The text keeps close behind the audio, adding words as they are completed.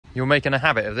You're making a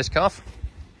habit of this calf.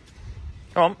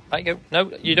 Come on, there you go.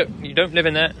 No, you don't live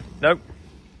in there. No.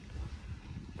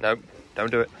 No,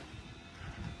 don't do it.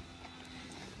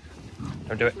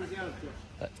 Don't do it.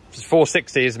 It's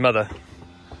 460 his mother,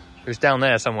 who's down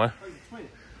there somewhere.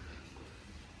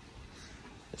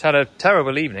 It's had a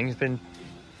terrible evening. He's been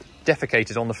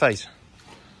defecated on the face.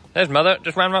 There's mother,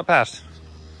 just ran right past.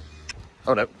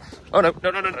 Oh no. Oh no,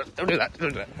 no, no, no, no. Don't do that.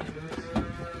 Don't do that.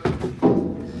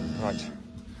 Right.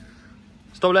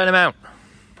 Stop letting him out.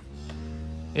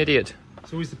 Idiot.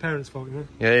 It's always the parents' fault, you know?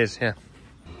 Yeah, it is, yeah.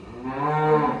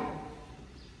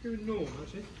 You're normal,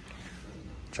 actually.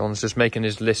 John's just making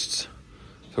his lists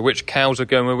for which cows are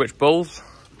going with which bulls.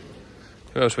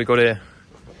 Who else we got here?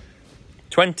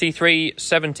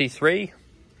 2373.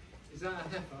 Is that a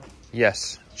heifer?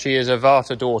 Yes, she is a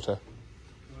Vata daughter.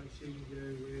 Right, she can go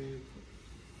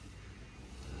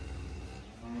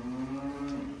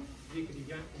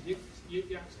with...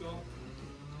 Yak's got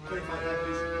 25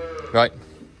 heifers. Right.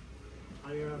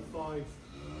 And you have 5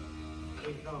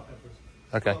 calf heifers.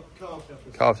 Okay. Calf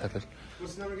heifers. Calf heifers.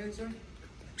 What's the number again, sorry?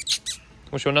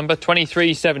 What's your number?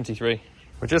 2373.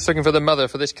 We're just looking for the mother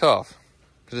for this calf,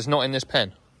 because it's not in this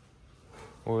pen.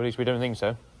 Or at least we don't think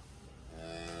so.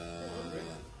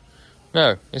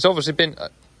 No, it's obviously been...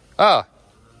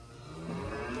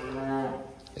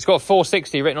 It's got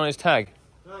 460 written on its tag.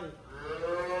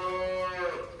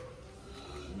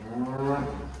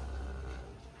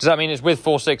 Does that mean it's with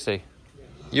 460?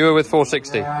 You were with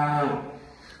 460.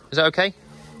 Is that okay?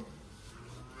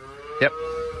 Yep.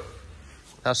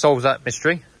 That solves that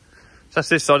mystery. So that's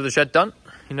this side of the shed done.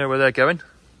 You know where they're going.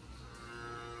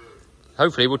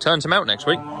 Hopefully we'll turn some out next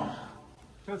week.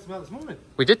 Turned some out this morning.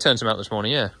 We did turn some out this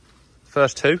morning, yeah.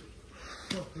 First 2.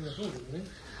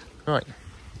 Right.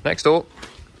 Next door.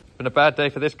 Been a bad day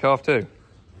for this calf too.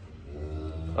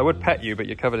 I would pet you, but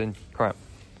you're covered in crap.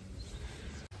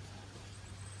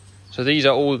 So these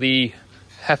are all the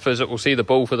heifers that will see the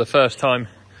bull for the first time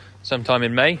sometime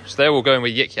in May. So they're all going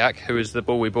with Yik Yak, who is the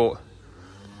bull we bought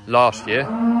last year.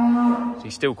 So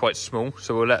he's still quite small,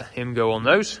 so we'll let him go on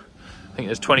those. I think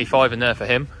there's 25 in there for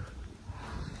him.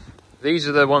 These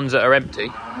are the ones that are empty.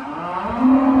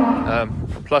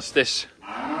 Plus this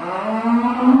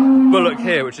bullock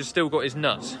here, which has still got his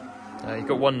nuts. He's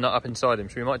got 1 nut up inside him,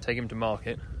 so we might take him to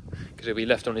market because he'll be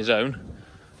left on his own.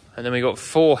 And then we got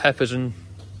 4 heifers and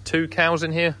 2 cows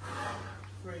in here.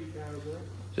 3 cows, right?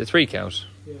 So 3 cows?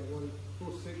 Yeah,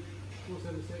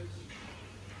 476.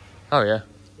 Oh yeah.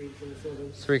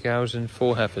 377. 3 cows and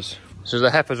 4 heifers. So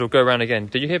the heifers will go around again.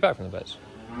 Did you hear back from the vets?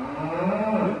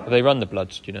 Have they run the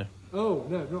bloods, do you know? Oh,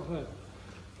 no, not that.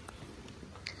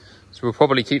 So we'll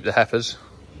probably keep the heifers.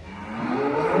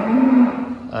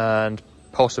 And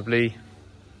possibly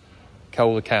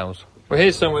cull the cows. Well,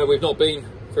 here's somewhere we've not been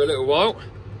for a little while.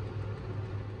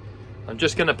 I'm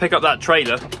just going to pick up that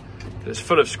trailer that's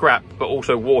full of scrap but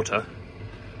also water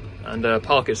and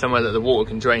park it somewhere that the water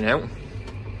can drain out.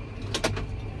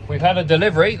 We've had a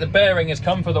delivery. The bearing has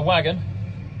come for the wagon,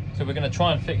 so we're going to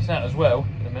try and fix that as well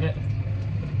in a minute.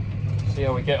 See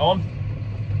how we get on,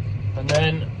 and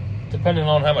then depending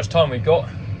on how much time we've got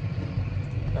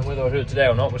and whether I do it today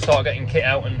or not, we'll start getting kit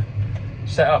out and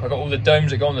set up. I've got all the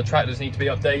domes that go on the tractors need to be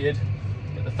updated.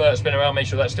 Get the first spin around, make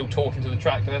sure that's still talking to the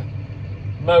tractor.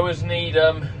 Mowers need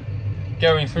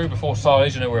going through before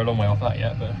silage. I know we're a long way off that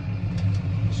yet, but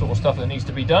sort of stuff that needs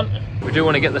to be done. We do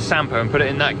want to get the Sampo and put it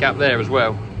in that gap there as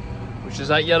well, which is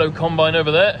that yellow combine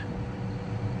over there,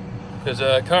 because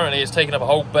currently it's taking up a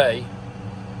whole bay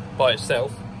by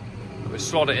itself. We'll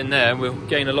slot it in there and we'll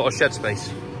gain a lot of shed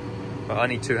space. But I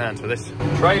need 2 hands for this.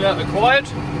 Trailer acquired.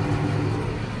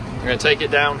 I'm going to take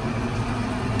it down,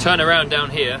 turn around down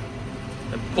here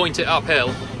and point it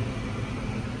uphill.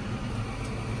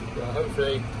 So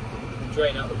hopefully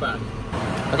drain out the back.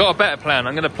 I've got a better plan.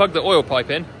 I'm going to plug the oil pipe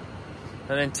in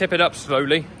and then tip it up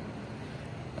slowly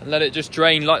and let it just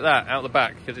drain like that out the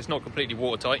back, because it's not completely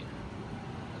watertight.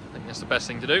 I think that's the best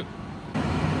thing to do.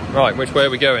 Right, which way are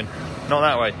we going? Not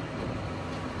that way.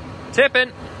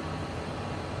 Tipping.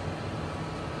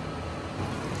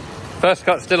 First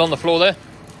cut still on the floor there.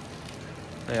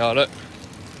 There you are, look.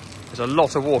 There's a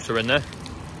lot of water in there.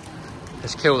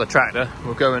 Let's kill the tractor.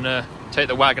 We'll go and take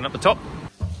the wagon up the top.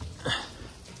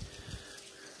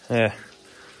 Yeah,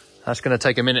 that's going to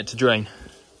take a minute to drain.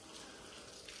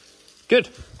 Good.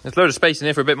 There's a load of space in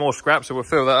here for a bit more scrap, so we'll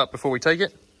fill that up before we take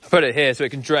it. I put it here so it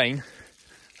can drain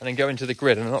and then go into the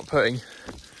grid, and I'm not putting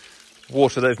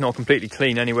water that's not completely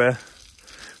clean anywhere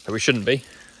that we shouldn't be.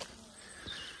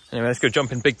 Anyway, let's go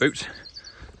jump in big boots,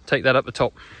 take that up the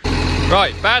top.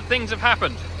 Right, bad things have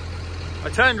happened. I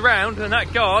turned round and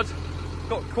that guard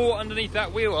got caught underneath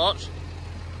that wheel arch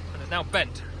and it's now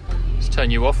bent. Let's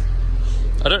turn you off.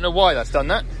 I don't know why that's done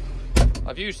that.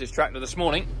 I've used this tractor this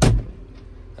morning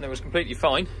and it was completely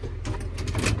fine.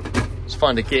 Let's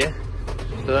find a gear.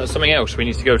 So that's something else we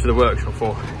need to go to the workshop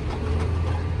for.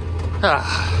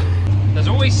 There's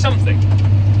always something.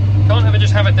 Can't ever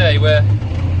just have a day where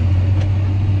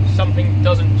something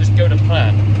doesn't just go to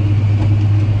plan.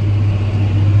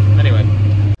 Anyway,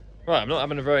 right, I'm not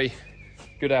having a very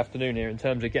good afternoon here in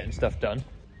terms of getting stuff done.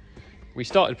 We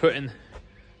started putting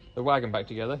the wagon back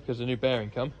together because the new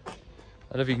bearing come. I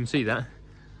don't know if you can see that.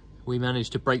 We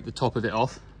managed to break the top of it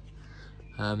off,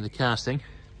 the casting.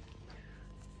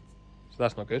 So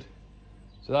that's not good.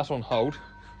 So that's on hold.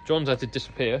 John's had to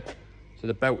disappear. So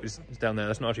the belt is down there.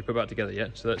 That's not actually put back together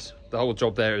yet. So that's the whole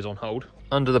job there is on hold.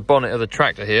 Under the bonnet of the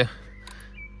tractor here,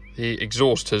 the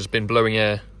exhaust has been blowing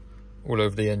air all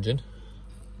over the engine,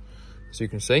 as you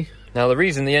can see. Now the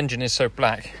reason the engine is so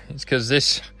black is because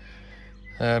this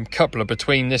coupler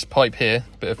between this pipe here,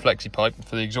 bit of flexi pipe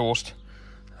for the exhaust,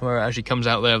 where it actually comes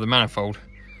out there of the manifold,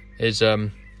 is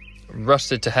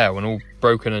rusted to hell and all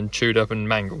broken and chewed up and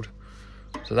mangled.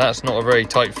 So that's not a very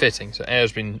tight fitting, so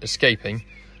air's been escaping,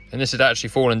 and this had actually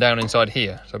fallen down inside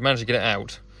here. So I've managed to get it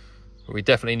out, but we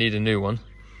definitely need a new one.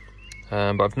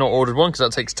 But I've not ordered one because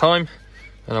that takes time,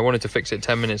 and I wanted to fix it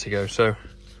 10 minutes ago. So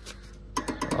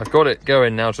I've got it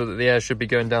going now so that the air should be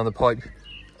going down the pipe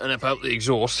and up out the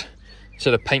exhaust,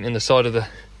 instead of painting the side of the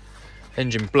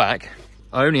engine black.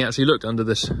 I only actually looked under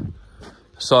this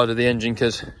side of the engine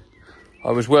because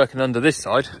I was working under this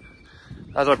side.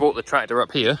 As I brought the tractor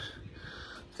up here,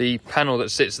 the panel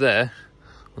that sits there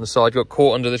on the side got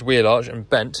caught under this wheel arch and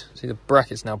bent. See, the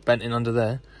bracket's now bent in under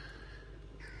there.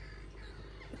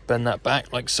 Bend that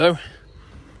back like so.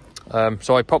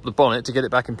 So I popped the bonnet to get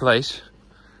it back in place,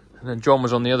 and then John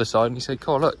was on the other side and he said,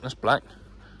 "Oh look, that's black."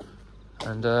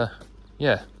 And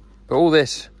yeah, but all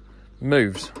this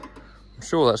moves. I'm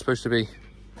sure that's supposed to be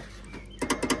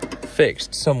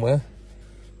fixed somewhere,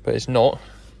 but it's not.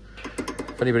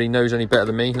 If anybody knows any better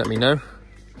than me, let me know.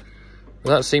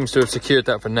 Well, that seems to have secured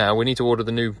that for now. We need to order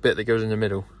the new bit that goes in the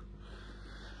middle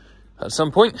at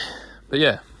some point. But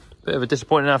yeah, bit of a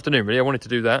disappointing afternoon really. I wanted to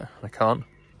do that, I can't.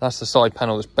 That's the side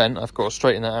panel that's bent. I've got to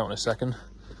straighten that out in a second.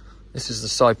 This is the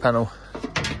side panel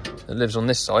that lives on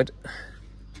this side.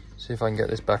 See if I can get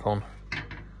this back on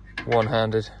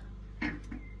one-handed.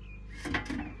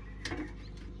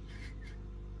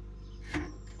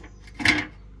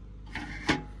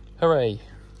 Hooray.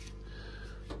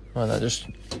 Right, that just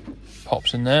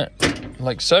pops in there,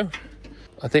 like so.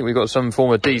 I think we've got some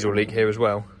form of diesel leak here as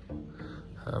well.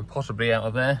 Possibly out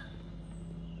of there.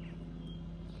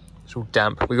 It's all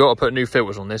damp. We've got to put new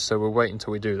filters on this, so we'll wait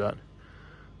until we do that.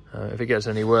 If it gets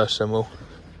any worse, then we'll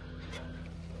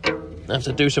have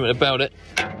to do something about it.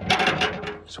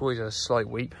 It's always a slight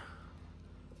weep.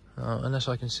 Unless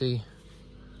I can see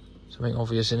something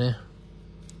obvious in here.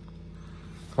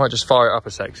 I might just fire it up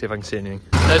a sec, see if I can see anything.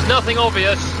 There's nothing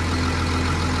obvious.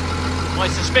 My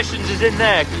suspicions is in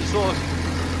there, because it's sort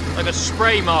of like a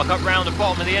spray mark up round the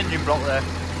bottom of the engine block there.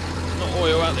 Not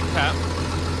oil out the cap.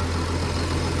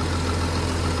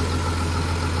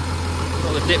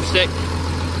 Not the dipstick.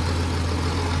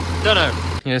 Don't know.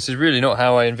 Yeah, this is really not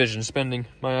how I envisioned spending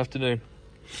my afternoon.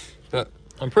 But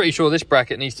I'm pretty sure this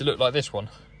bracket needs to look like this one.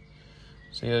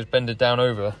 So it's bended down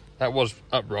over. That was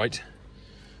upright.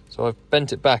 So I've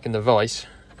bent it back in the vise.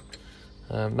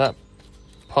 That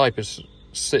pipe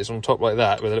sits on top like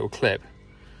that with a little clip.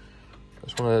 I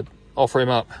just want to offer him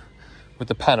up with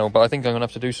the panel, but I think I'm going to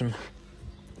have to do some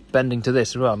bending to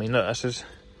this as well. I mean, look, that's as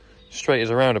straight as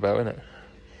a roundabout, isn't it?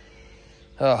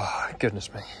 Oh,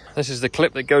 goodness me. This is the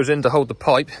clip that goes in to hold the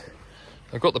pipe.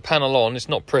 I've got the panel on. It's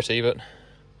not pretty, but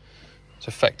it's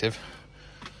effective.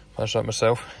 Much like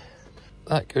myself.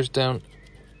 That goes down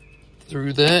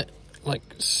through there, like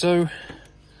so.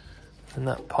 And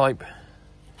that pipe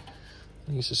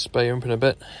needs to spay open a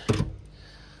bit.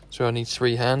 So I need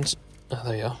 3 hands. Oh,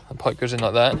 there you are. That pipe goes in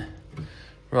like that.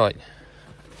 Right.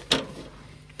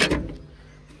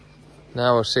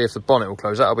 Now we'll see if the bonnet will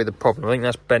close. That'll be the problem. I think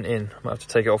that's bent in. I might have to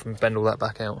take it off and bend all that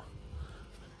back out.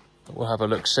 But we'll have a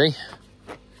look, see.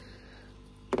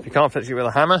 If you can't fix it with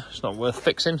a hammer, it's not worth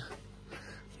fixing.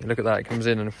 You look at that, it comes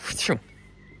in and...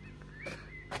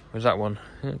 Where's that one?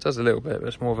 Yeah, it does a little bit, but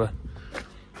it's more of a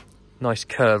nice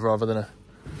curve rather than a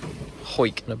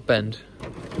hoik and a bend.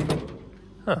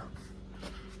 Huh.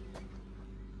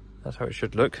 That's how it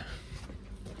should look.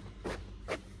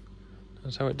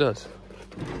 That's how it does.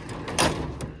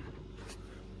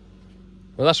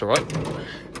 Well, that's all right.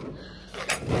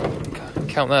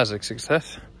 Count that as a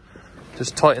success.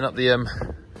 Just tighten up the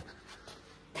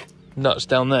nuts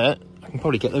down there, I can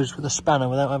probably get those with a spanner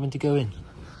without having to go in.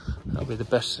 That'll be the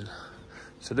best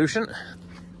solution.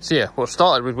 So yeah, what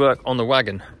started with work on the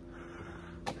wagon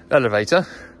elevator,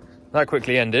 that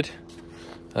quickly ended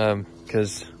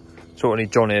because sort of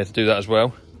need John here to do that as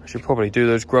well. I should probably do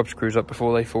those grub screws up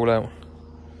before they fall out.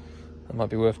 That might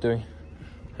be worth doing.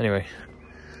 Anyway,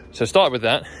 so started with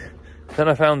that. Then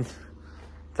I found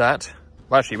that.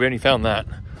 Well, actually, we only found that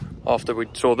after we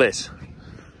saw this.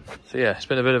 So yeah, it's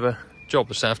been a bit of a job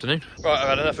this afternoon. Right, I've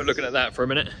had enough of looking at that for a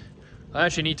minute. I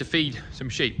actually need to feed some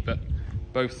sheep, but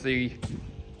both the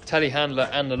telehandler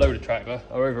and the loader tractor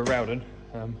are over Rowden.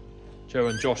 Joe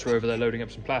and Josh are over there loading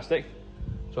up some plastic,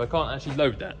 so I can't actually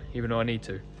load that, even though I need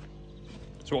to.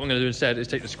 So what I'm going to do instead is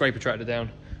take the scraper tractor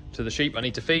down to the sheep I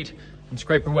need to feed and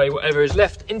scrape away whatever is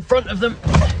left in front of them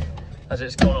as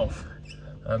it's gone off.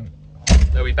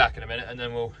 They'll be back in a minute, and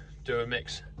then we'll do a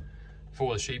mix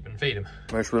for the sheep and feed them.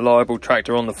 Most reliable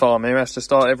tractor on the farm here, has to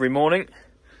start every morning.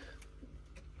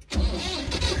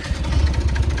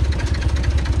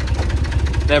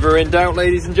 Never in doubt,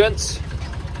 ladies and gents.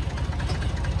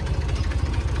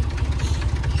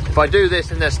 If I do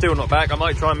this and they're still not back, I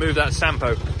might try and move that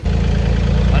Sampo.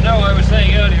 I know I was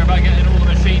saying earlier about getting all the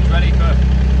machines ready for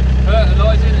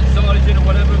fertilising and silaging or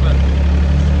whatever, but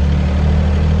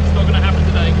it's not going to happen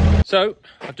today. So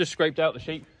I've just scraped out the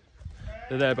sheep.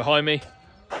 They're there behind me.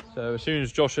 So as soon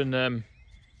as Josh and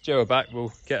Joe are back,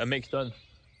 we'll get a mix done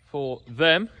for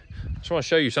them. I just want to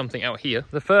show you something out here.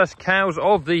 The first cows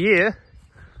of the year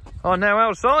are now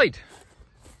outside.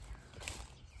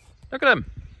 Look at them.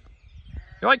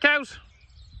 You right, cows?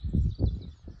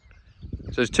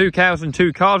 So there's 2 cows and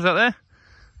 2 calves out there.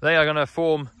 They are going to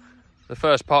form the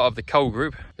first part of the cull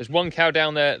group. There's 1 cow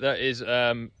down there that is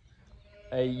a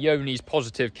Yoni's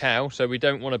positive cow, so we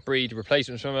don't want to breed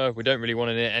replacements from her. We don't really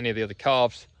want any of the other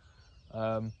calves.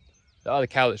 The other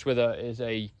cow that's with her is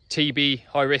a TB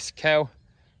high risk cow.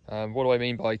 What do I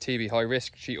mean by TB high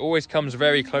risk? She always comes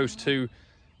very close to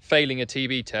failing a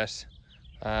TB test,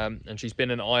 and she's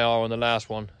been an IR on the last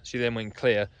one. She then went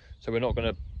clear, so we're not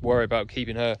going to worry about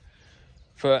keeping her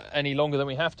for any longer than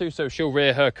we have to. So she'll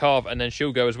rear her calf and then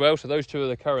she'll go as well. So those 2 are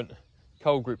the current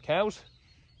cull group cows.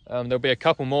 There'll be a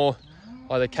couple more,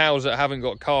 either cows that haven't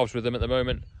got calves with them at the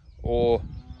moment, or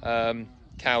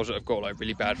cows that have got like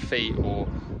really bad feet or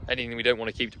anything we don't want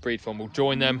to keep to breed from. We'll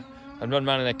join them and run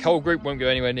around in their cull group, won't go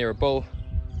anywhere near a bull.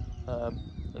 And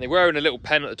they were in a little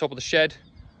pen at the top of the shed,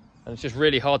 and it's just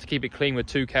really hard to keep it clean with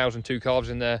 2 cows and 2 calves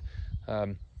in there.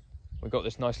 We've got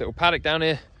this nice little paddock down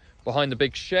here behind the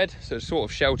big shed, so it's sort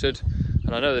of sheltered,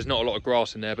 and I know there's not a lot of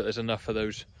grass in there, but there's enough for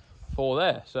those 4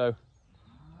 there. So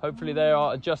hopefully they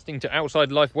are adjusting to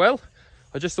outside life well.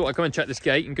 I just thought I'd come and check this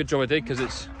gate, and good job I did, because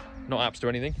it's not apps to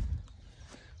anything.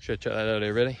 Should have checked that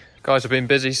earlier, really. Guys have been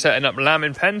busy setting up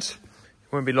lambing pens.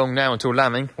 It won't be long now until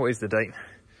lambing. What is the date?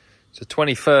 It's the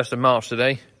 21st of March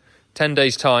today. 10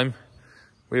 days time,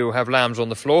 we will have lambs on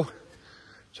the floor.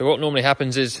 So what normally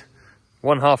happens is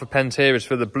 1/2 of pens here is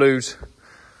for the blues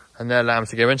and their lambs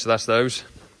to go in, so that's those.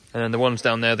 And then the ones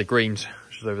down there, the greens,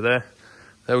 which is over there,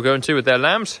 they will go into with their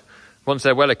lambs. Once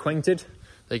they're well acquainted,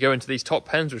 they go into these top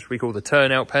pens, which we call the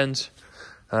turnout pens.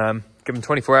 Give them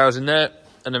 24 hours in there,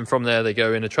 and then from there they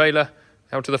go in a trailer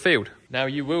out to the field. Now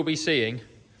you will be seeing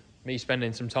me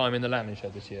spending some time in the lambing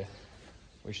shed this year,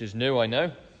 which is new, I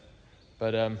know,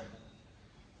 but I don't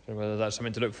know whether that's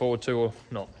something to look forward to or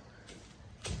not.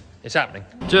 It's happening.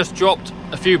 Just dropped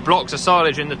a few blocks of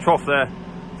silage in the trough there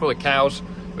for the cows.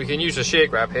 We can use the shear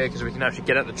grab here because we can actually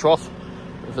get at the trough.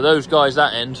 But for those guys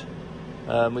that end,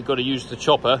 we've got to use the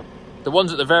chopper. The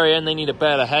ones at the very end, they need a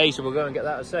bale of hay, so we'll go and get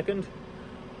that in a second.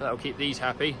 That'll keep these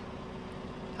happy.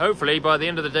 Hopefully by the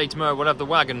end of the day tomorrow we'll have the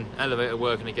wagon elevator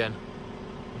working again.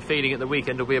 Feeding at the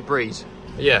weekend will be a breeze.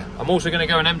 But yeah, I'm also going to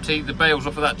go and empty the bales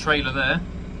off of that trailer there,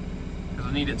 because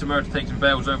I need it tomorrow to take some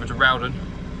bales over to Rowden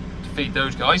to feed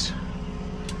those guys.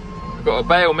 We've got a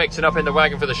bale mixing up in the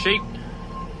wagon for the sheep,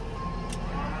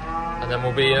 and then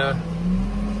we'll be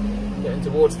getting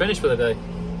towards finish for the day.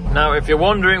 Now if you're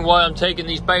wondering why I'm taking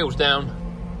these bales down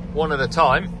one at a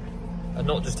time and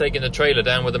not just taking the trailer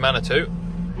down with the Manitou,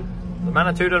 the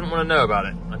Manitou doesn't want to know about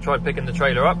it. I tried picking the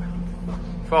trailer up,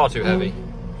 far too heavy,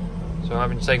 so I'm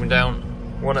having to take them down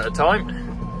one at a time.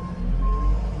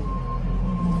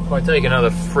 If I take another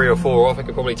 3 or 4 off, I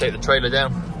could probably take the trailer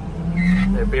down.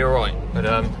 It'd be alright, but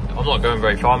I'm not going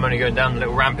very far. I'm only going down the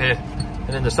little ramp here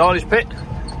and in the silage pit.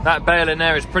 That bale in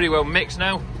there is pretty well mixed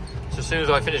now, so as soon as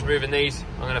I finish moving these,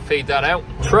 I'm going to feed that out.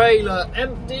 Trailer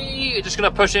empty. Just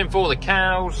going to push in for the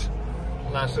cows.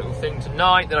 Last little thing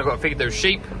tonight. Then I've got to feed those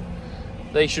sheep.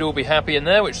 They should all be happy in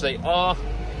there, which they are.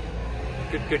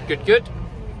 Good, good, good, good.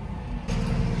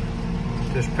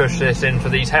 Just push this in for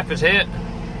these heifers here.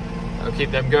 I'll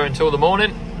keep them going till the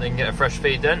morning. They can get a fresh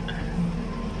feed then.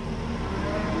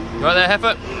 Right there,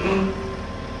 heifer.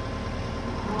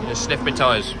 You just sniff my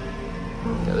tyres.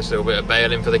 Get this little bit of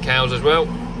bale in for the cows as well.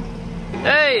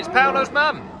 Hey, it's Paolo's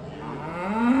mum.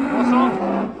 What's on?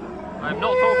 I'm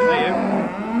not talking to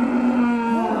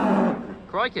you.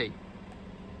 Crikey.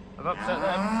 I've upset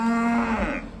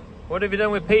them. What have you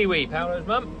done with Pee-wee, Paolo's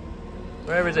mum?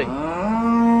 Where is he?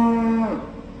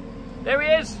 There he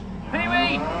is!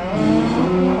 Pee-wee!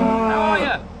 How are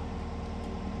you?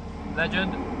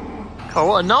 Legend. Oh,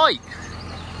 what a night!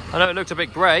 I know it looked a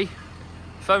bit grey. The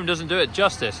phone doesn't do it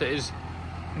justice. It is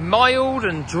mild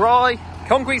and dry.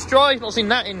 Concrete's dry. Not seen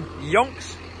that in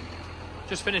yonks.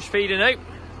 Just finished feeding out.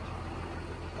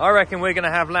 I reckon we're going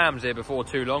to have lambs here before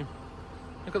too long.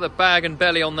 Look at the bag and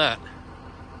belly on that.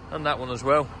 And that one as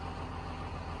well.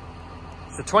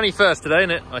 It's the 21st today,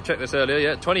 isn't it? I checked this earlier,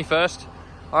 yeah, 21st.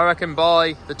 I reckon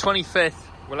by the 25th,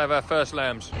 we'll have our first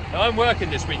lambs. Now, I'm working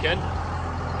this weekend.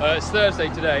 It's Thursday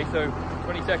today, so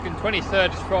 22nd,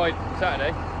 23rd is Saturday.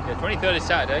 Yeah, 23rd is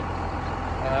Saturday,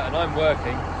 and I'm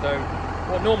working. So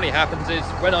what normally happens is,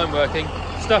 when I'm working,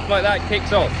 stuff like that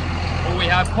kicks off. Or we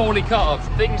have poorly cut-offs.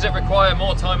 Things that require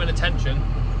more time and attention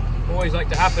always like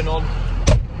to happen on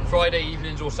Friday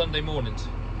evenings or Sunday mornings.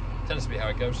 Tends to be how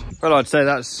it goes. Well, I'd say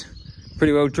that's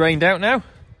pretty well drained out now.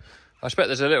 I expect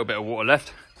there's a little bit of water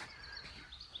left.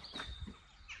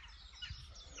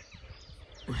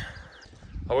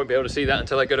 I won't be able to see that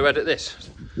until I go to edit this.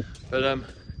 But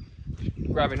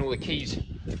grabbing all the keys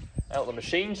out of the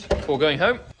machines before going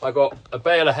home. I got a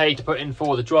bale of hay to put in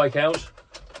for the dry cows,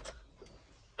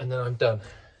 and then I'm done.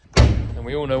 And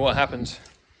we all know what happens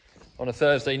on a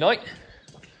Thursday night.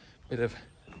 Bit of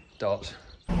darts.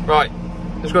 Right,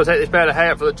 just got to take this bale of hay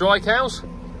up for the dry cows.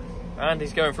 And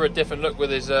he's going for a different look with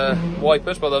his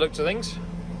wipers by the looks of things.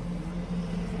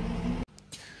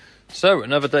 So,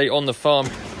 another day on the farm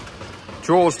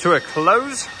draws to a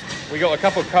close. We got a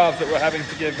couple of calves that we're having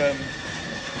to give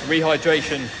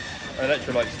rehydration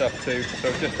electrolyte stuff to. So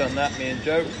we've just done that, me and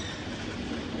Joe.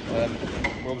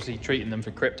 We're obviously treating them for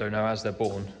crypto now as they're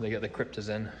born. They get the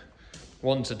cryptozen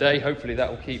once a day. Hopefully that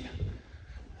will keep,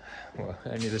 well,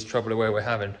 any of this trouble away we're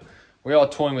having. We are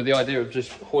toying with the idea of just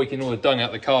hoiking all the dung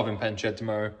out the calving pen shed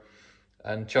tomorrow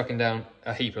and chucking down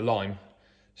a heap of lime,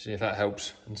 see if that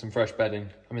helps, and some fresh bedding.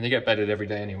 I mean, they get bedded every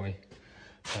day anyway,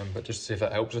 but just to see if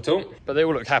that helps at all. But they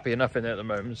all look happy enough in there at the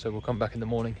moment, so we'll come back in the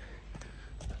morning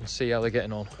and see how they're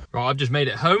getting on. Right, I've just made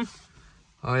it home.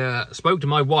 I spoke to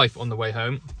my wife on the way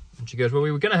home, and she goes, well,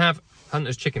 we were going to have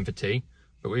Hunter's chicken for tea,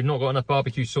 but we've not got enough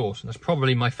barbecue sauce, and that's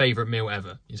probably my favourite meal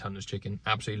ever, is Hunter's chicken.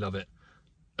 Absolutely love it,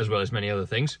 as well as many other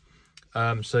things.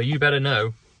 So you better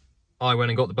know, I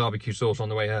went and got the barbecue sauce on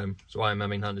the way home, so I am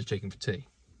having Hunter's chicken for tea.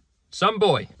 Some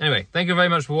boy. Anyway, thank you very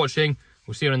much for watching.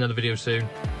 We'll see you in another video soon.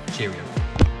 Cheerio.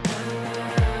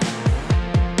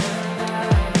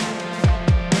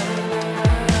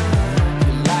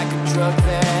 Like a drug